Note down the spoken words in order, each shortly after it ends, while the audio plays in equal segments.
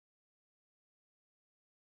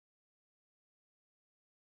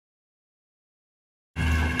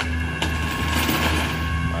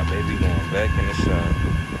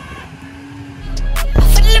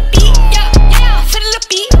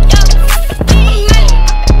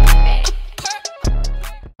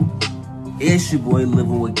It's your boy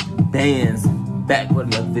Living with Bands, back with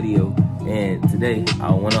another video. And today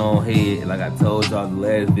I went on ahead, like I told y'all the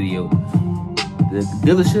last video, the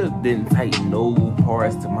dealership didn't tighten no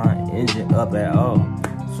parts to my engine up at all.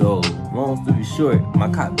 So long story short, my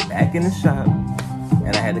car back in the shop,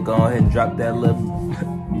 and I had to go ahead and drop that little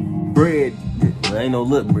bread. Well, ain't no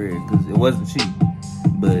little bread because it wasn't cheap,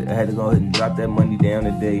 but I had to go ahead and drop that money down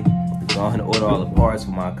today to go ahead and order all the parts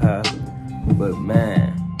for my car. But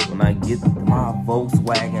man, when I get my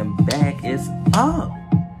Volkswagen back, it's up.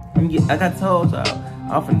 Like I told y'all,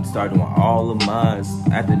 I'm finna start doing all of mine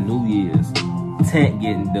after New Year's. Tent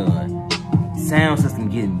getting done, sound system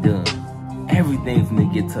getting done, everything's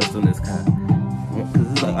gonna get touched on this car.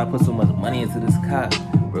 Cause it's like I put so much money into this car,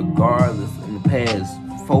 regardless. In the past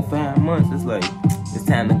 4-5 months, it's like it's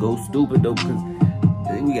time to go stupid though. Because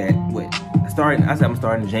we got what? I said I'm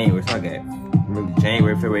starting in January, so I got really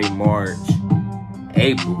January, February, March,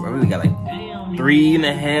 April. I really got like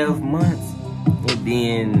 3.5 months, and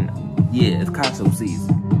then yeah, it's car show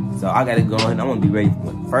season. So I gotta go ahead. I want to be ready for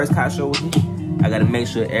when the first car show hit. I gotta make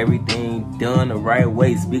sure everything done the right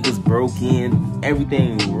way. Speakers broke in,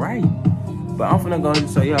 everything right. But I'm finna go ahead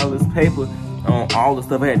and show y'all this paper on all the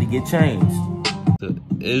stuff I had to get changed. So,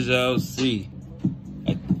 as y'all see,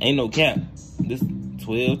 ain't no cap. This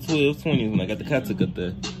 12/12/20 when I got the car took up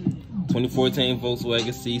the 2014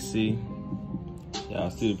 Volkswagen CC. Y'all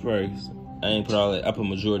see the price. I ain't put all that. I put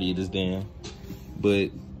majority of this down. But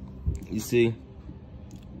you see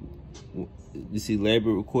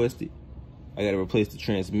labor requested. I gotta replace the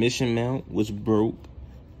transmission mount, which broke,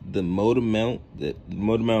 the motor mount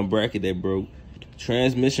bracket that broke,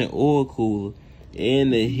 transmission oil cooler,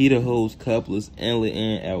 and the heater hose couplers, inlet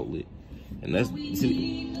and outlet. And that's,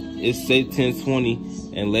 see, it's say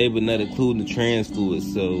 1020 and labor not including the trans fluid.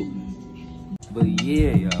 So, but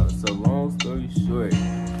yeah, y'all. So long story short,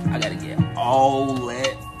 I gotta get all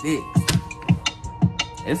that fixed.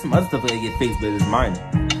 There's some other stuff I gotta get fixed, but it's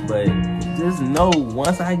minor. But just know,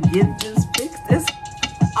 once I get this fixed, it's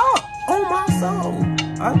up on my soul.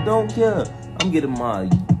 I don't care. I'm getting my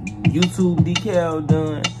YouTube decal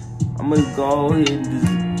done. I'm gonna go ahead and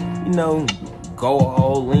just, you know, go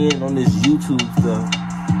all in on this YouTube stuff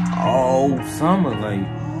all summer. Like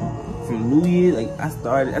from New Year, like I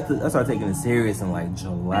started taking it serious in like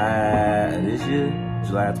July this year,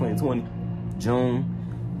 July 2020, June.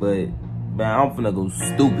 But man, I'm finna go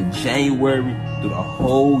stupid. January through the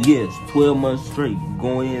whole year, 12 months straight,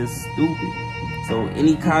 going in stupid. So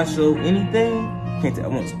any car show, anything, can't take.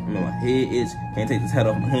 My head itch. Can't take this head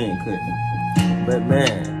off my hand cut. But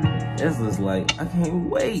man, it's just like I can't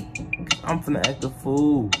wait. I'm finna act a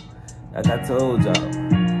fool. Like I told y'all,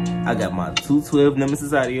 I got my 212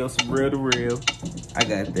 Nemesis Adios from real to real. I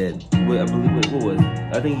got that. I believe what was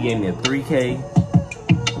it? I think he gave me a 3K.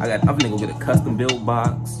 I'm finna go get a custom built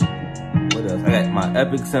box. What else? I got my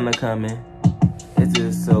Epic Center coming. It's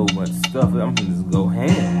just so much stuff. I'm gonna just go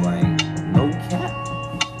ham. Like,